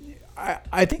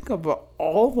 I think of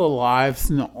all the lives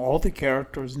and all the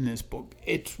characters in this book,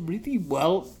 it's really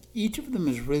each of them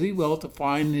is really well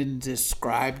defined and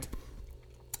described.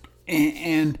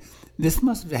 And this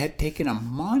must have had taken a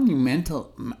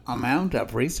monumental amount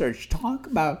of research. Talk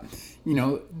about,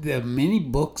 the many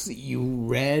books that you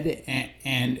read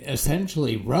and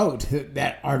essentially wrote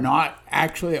that are not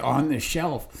actually on the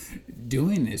shelf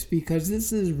doing this, because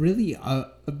this is really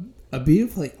a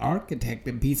beautifully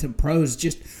architected piece of prose,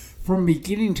 just from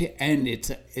beginning to end.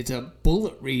 It's a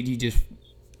bullet read. You just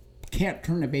can't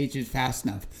turn the pages fast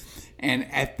enough.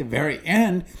 And at the very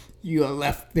end, you are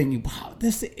left thinking, wow,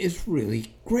 this is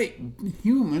really great.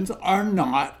 Humans are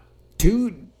not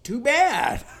too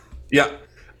bad. Yeah.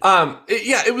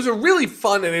 It was a really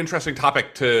fun and interesting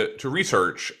topic to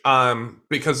research,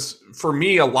 because for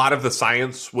me, a lot of the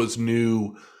science was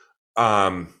new.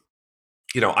 I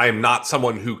am not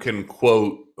someone who can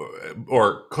quote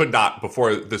or could not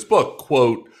before this book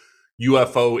quote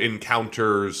UFO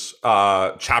encounters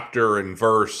chapter and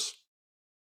verse.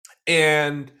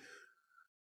 And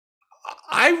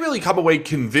I really come away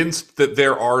convinced that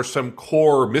there are some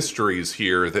core mysteries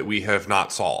here that we have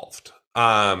not solved.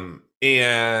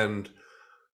 And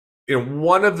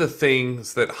one of the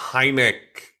things that Hynek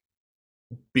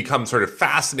becomes sort of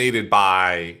fascinated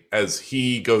by as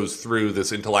he goes through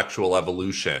this intellectual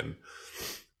evolution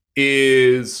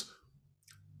is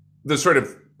the sort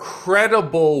of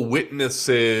credible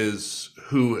witnesses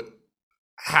who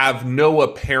have no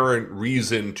apparent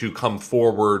reason to come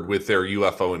forward with their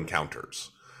UFO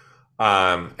encounters.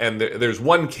 And there's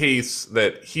one case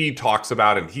that he talks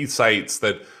about and he cites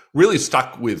that really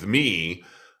stuck with me,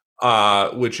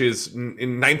 which is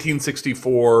in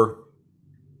 1964,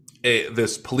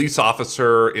 this police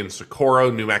officer in Socorro,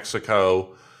 New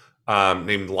Mexico,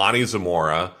 named Lonnie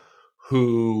Zamora,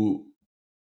 who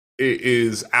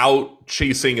is out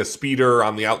chasing a speeder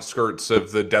on the outskirts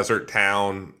of the desert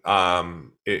town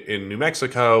in New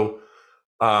Mexico,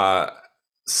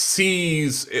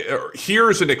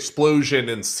 hears an explosion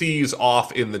and sees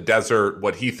off in the desert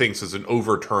what he thinks is an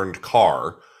overturned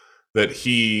car that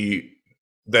he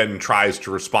then tries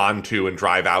to respond to and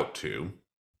drive out to.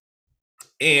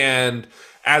 And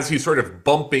as he's sort of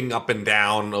bumping up and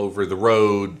down over the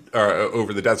road, or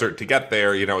over the desert to get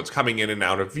there, it's coming in and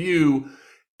out of view.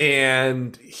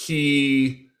 And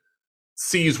he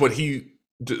sees what he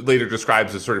later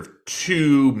describes as sort of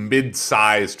two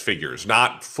mid-sized figures,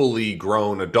 not fully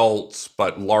grown adults,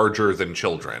 but larger than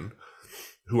children,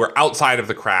 who are outside of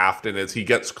the craft. And as he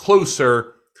gets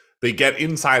closer, they get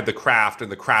inside the craft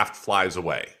and the craft flies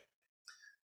away.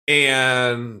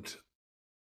 And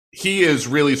he is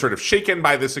really sort of shaken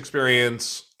by this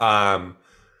experience.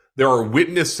 There are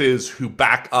witnesses who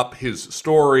back up his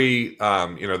story.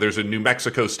 There's a New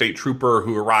Mexico state trooper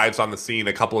who arrives on the scene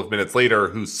a couple of minutes later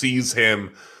who sees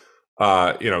him,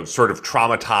 sort of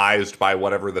traumatized by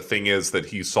whatever the thing is that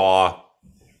he saw.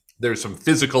 There's some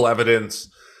physical evidence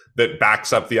that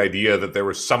backs up the idea that there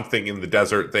was something in the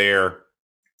desert there.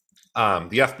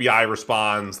 The FBI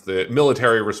responds, the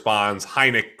military responds,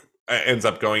 Hynek ends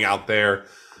up going out there.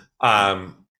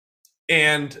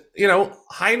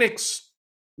 Hynek's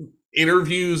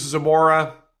interviews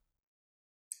Zamora,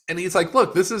 and he's like,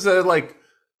 look, this is a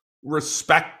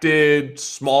respected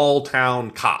small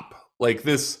town cop.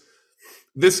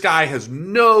 This guy has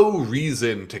no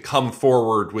reason to come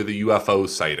forward with a UFO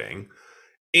sighting.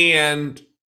 And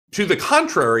to the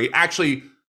contrary, actually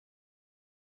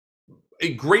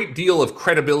a great deal of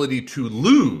credibility to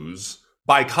lose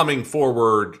by coming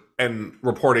forward and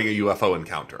reporting a UFO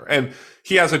encounter. And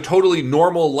he has a totally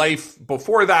normal life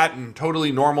before that and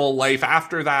totally normal life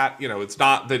after that. It's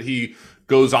not that he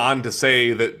goes on to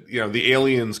say that, the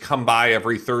aliens come by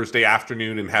every Thursday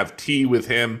afternoon and have tea with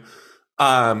him.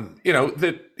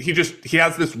 That he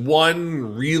has this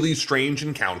one really strange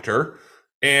encounter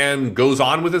and goes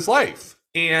on with his life.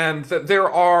 And that there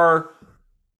are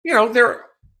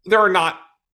not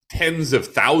tens of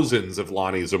thousands of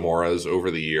Lonnie Zamoras over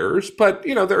the years, but,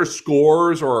 there are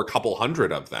scores or a couple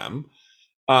hundred of them.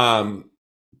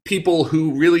 People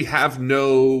who really have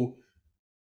no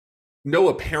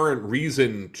apparent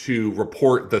reason to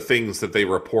report the things that they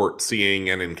report seeing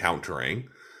and encountering.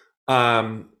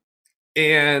 And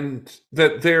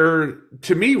that there,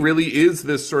 to me, really is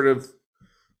this sort of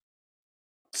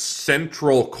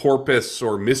central corpus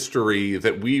or mystery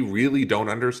that we really don't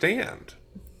understand.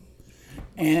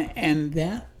 And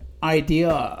that idea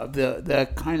of the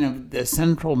kind of the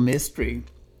central mystery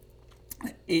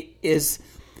is,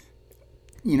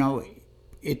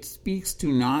 it speaks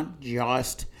to not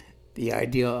just the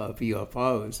idea of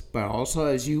UFOs, but also,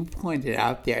 as you pointed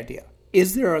out, the idea,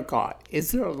 is there a God?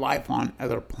 Is there a life on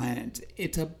other planets?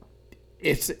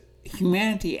 It's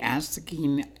humanity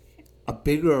asking a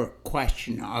bigger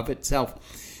question of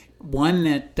itself, one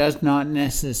that does not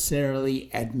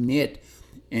necessarily admit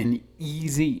an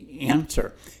easy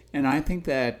answer. And I think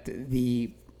that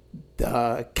the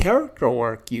character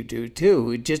work you do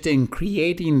too, just in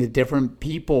creating the different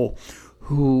people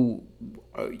who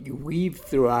you weave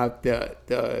throughout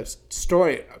the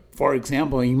story. For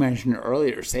example, you mentioned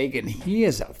earlier Sagan. He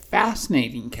is a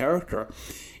fascinating character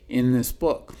in this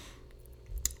book.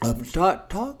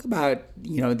 Talk about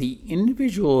the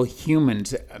individual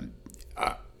humans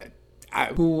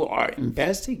who are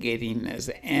investigating this,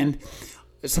 and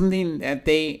something that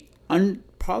they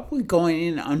probably going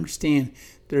in understand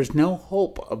there's no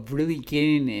hope of really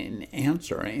getting an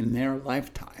answer in their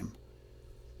lifetime.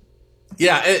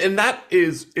 Yeah, and that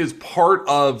is part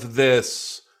of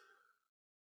this.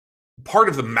 Part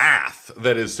of the math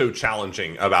that is so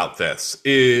challenging about this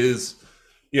is,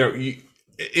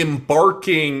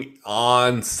 embarking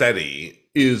on SETI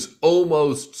is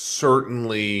almost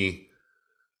certainly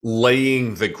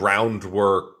laying the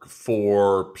groundwork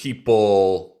for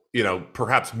people,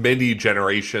 perhaps many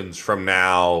generations from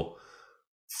now,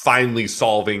 finally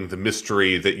solving the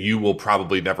mystery that you will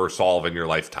probably never solve in your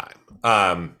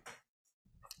lifetime.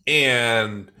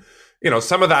 And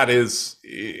some of that is,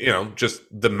 just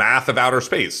the math of outer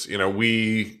space.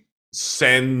 We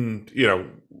send,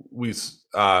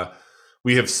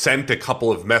 we have sent a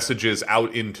couple of messages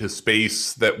out into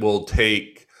space that will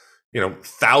take,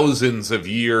 thousands of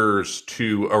years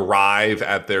to arrive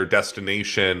at their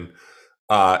destination,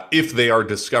 if they are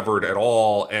discovered at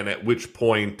all, and at which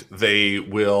point they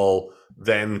will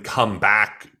then come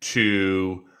back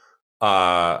to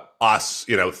us,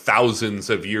 thousands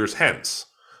of years hence.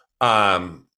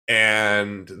 And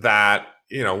that,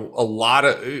 a lot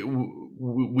of,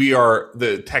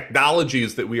 the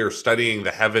technologies that we are studying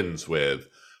the heavens with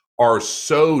are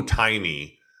so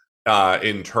tiny,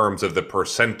 in terms of the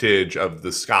percentage of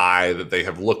the sky that they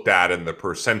have looked at and the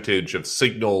percentage of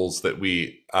signals that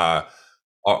we, are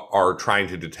trying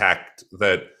to detect,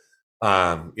 that,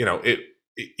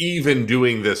 even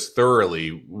doing this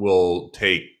thoroughly will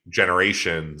take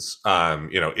generations,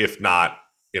 if not,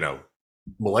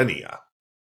 millennia.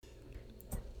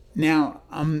 Now,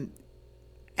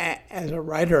 as a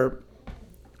writer,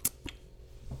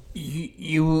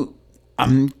 you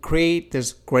create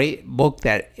this great book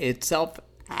that itself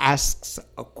asks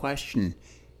a question.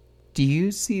 Do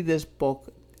you see this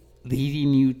book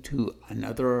leading you to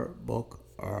another book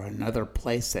or another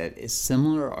place that is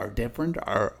similar or different?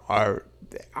 Or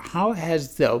how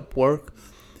has the work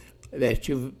that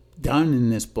you've done in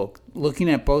this book, looking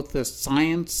at both the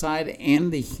science side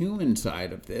and the human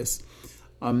side of this,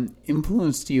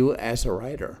 influenced you as a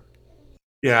writer?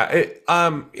 Yeah,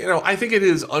 I think it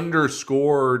is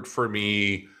underscored for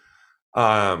me.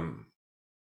 I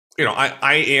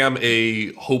am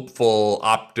a hopeful,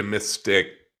 optimistic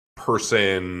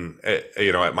person,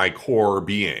 at my core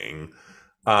being.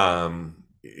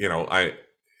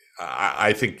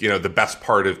 I think, the best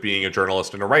part of being a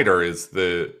journalist and a writer is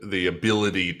the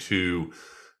ability to,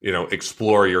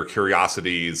 explore your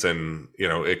curiosities and,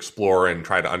 explore and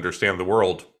try to understand the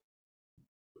world.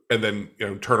 And then,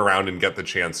 turn around and get the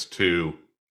chance to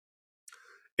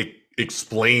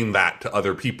explain that to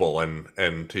other people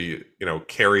and to,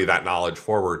 carry that knowledge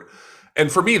forward.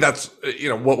 And for me, that's,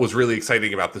 what was really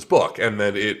exciting about this book. And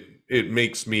then it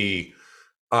makes me,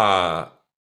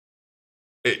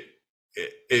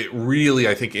 it really,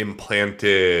 I think,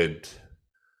 implanted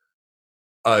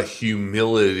a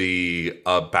humility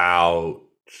about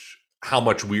how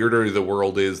much weirder the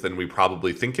world is than we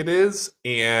probably think it is,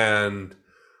 and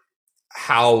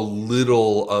how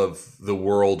little of the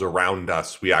world around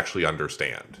us we actually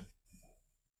understand.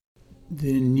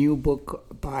 The new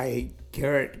book by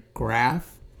Garrett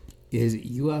Graff is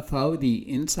UFO,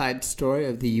 the inside story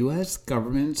of the U.S.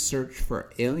 government's search for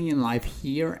alien life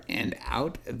here and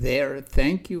out there.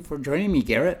 Thank you for joining me,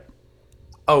 Garrett.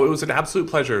 Oh, it was an absolute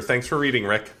pleasure. Thanks for reading,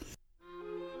 Rick.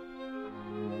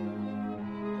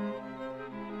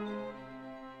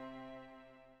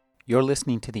 You're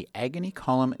listening to the Agony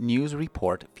Column News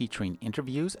Report, featuring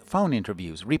interviews, phone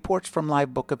interviews, reports from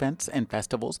live book events and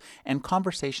festivals, and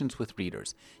conversations with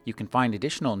readers. You can find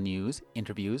additional news,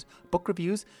 interviews, book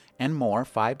reviews, and more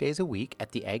 5 days a week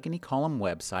at the Agony Column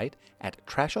website at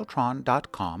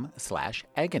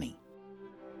trashotron.com/agony.